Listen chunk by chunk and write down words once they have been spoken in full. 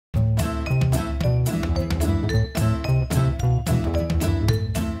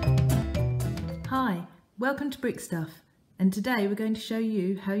Welcome to Brick Stuff, and today we're going to show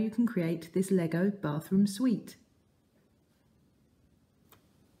you how you can create this Lego bathroom suite.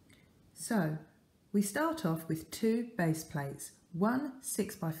 So we start off with two base plates, one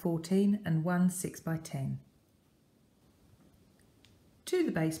 6x14 and one 6x10. To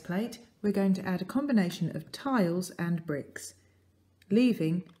the base plate we're going to add a combination of tiles and bricks,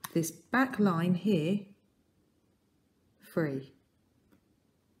 leaving this back line here free.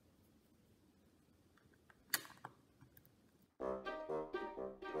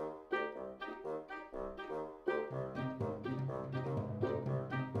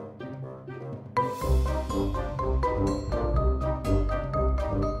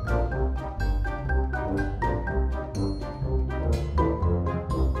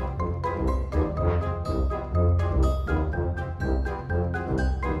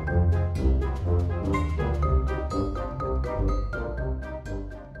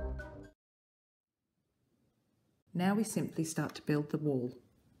 Now we simply start to build the wall.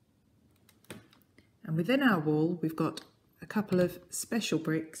 And within our wall we've got a couple of special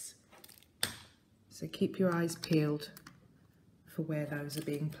bricks, so keep your eyes peeled for where those are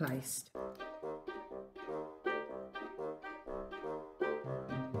being placed.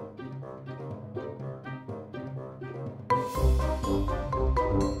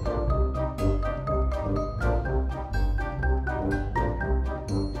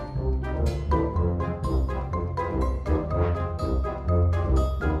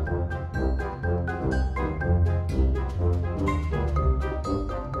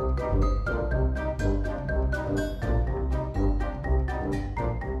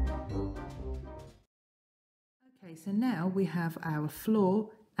 Okay, so now we have our floor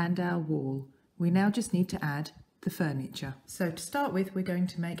and our wall. We now just need to add the furniture. So to start with, we're going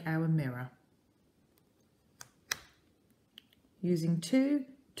to make our mirror. Using two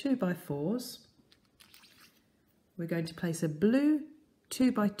 2x4s, we're going to place a blue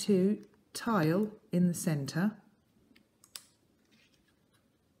 2x2 tile in the centre.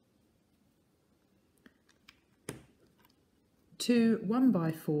 Two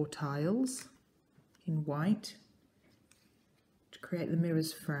 1x4 tiles in white to create the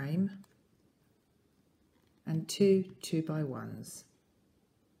mirror's frame, and two 2x1s.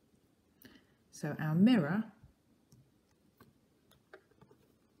 So our mirror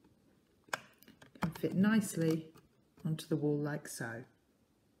can fit nicely onto the wall like so.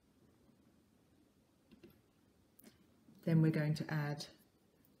 Then we're going to add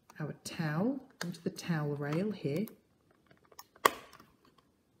our towel onto the towel rail here.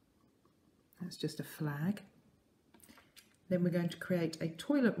 That's just a flag. Then we're going to create a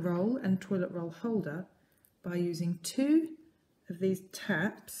toilet roll and toilet roll holder by using two of these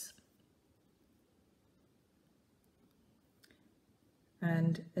taps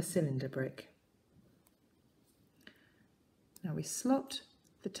and a cylinder brick. Now we slot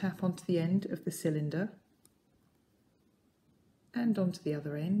the tap onto the end of the cylinder and onto the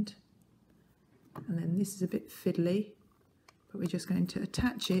other end, and then this is a bit fiddly, but we're just going to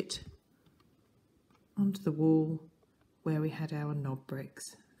attach it onto the wall where we had our knob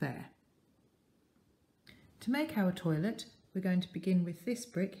bricks there. To make our toilet, we're going to begin with this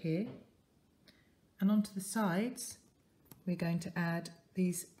brick here, and onto the sides we're going to add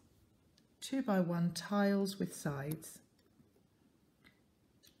these 2x1 tiles with sides.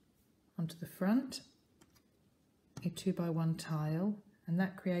 Onto the front, a 2x1 tile, and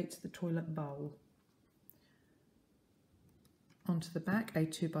that creates the toilet bowl. Onto the back, a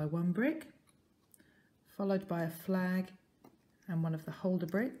 2x1 brick, followed by a flag and one of the holder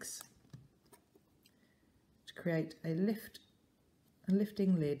bricks to create a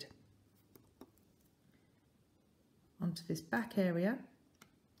lifting lid. Onto this back area,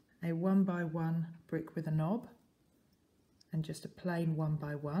 a 1x1 brick with a knob and just a plain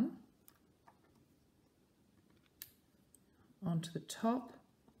 1x1. Onto the top,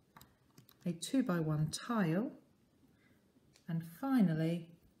 a 2x1 tile, and finally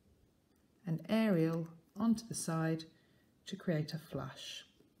an aerial onto the side to create a flush.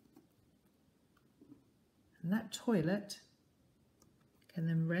 And that toilet can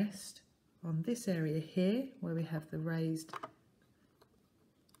then rest on this area here where we have the raised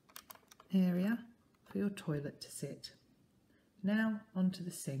area for your toilet to sit. Now onto the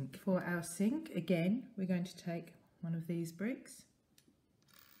sink. For our sink, again, we're going to take one of these bricks.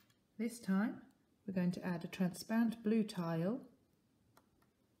 This time we're going to add a transparent blue tile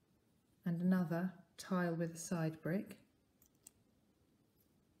and another tile with a side brick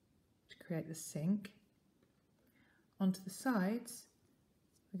to create the sink. Onto the sides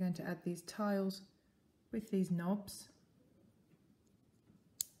we're going to add these tiles with these knobs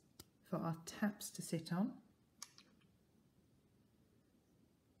for our taps to sit on.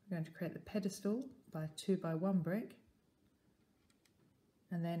 We're going to create the pedestal by a 2x1 brick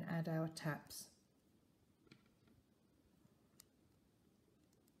and then add our taps.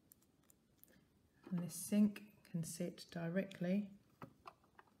 And this sink can sit directly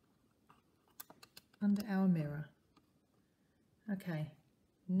under our mirror. Okay,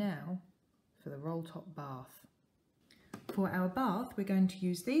 now for the roll top bath. For our bath, we're going to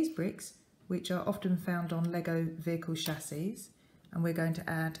use these bricks, which are often found on Lego vehicle chassis, and we're going to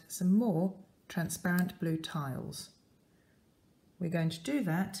add some more transparent blue tiles. We're going to do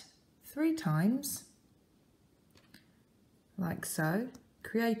that 3 times, like so,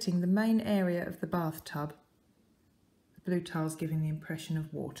 creating the main area of the bathtub, the blue tiles giving the impression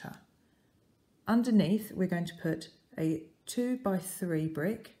of water. Underneath, we're going to put a 2x3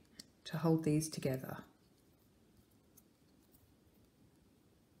 brick to hold these together.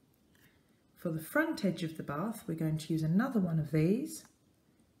 For the front edge of the bath, we're going to use another one of these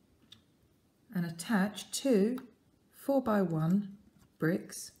and attach 2 4x1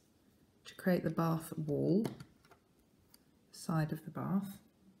 bricks to create the bath wall, side of the bath.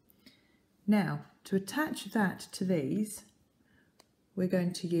 Now, to attach that to these, we're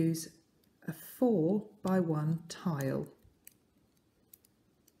going to use a 4x1 tile,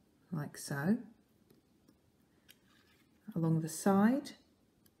 like so, along the side,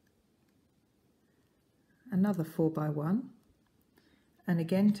 another 4x1, and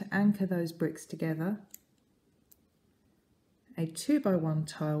again to anchor those bricks together, a 2x1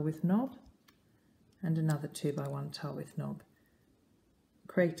 tile with knob and another 2x1 tile with knob,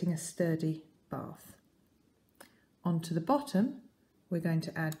 creating a sturdy bath. Onto the bottom, we're going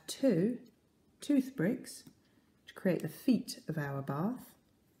to add 2 tooth bricks to create the feet of our bath,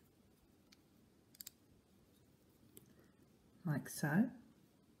 like so,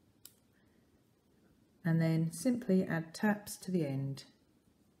 and then simply add taps to the end.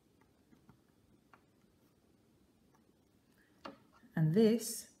 And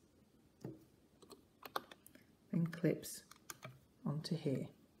this then clips onto here.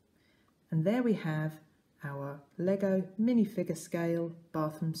 And there we have our Lego minifigure scale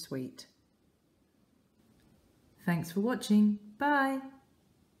bathroom suite. Thanks for watching. Bye!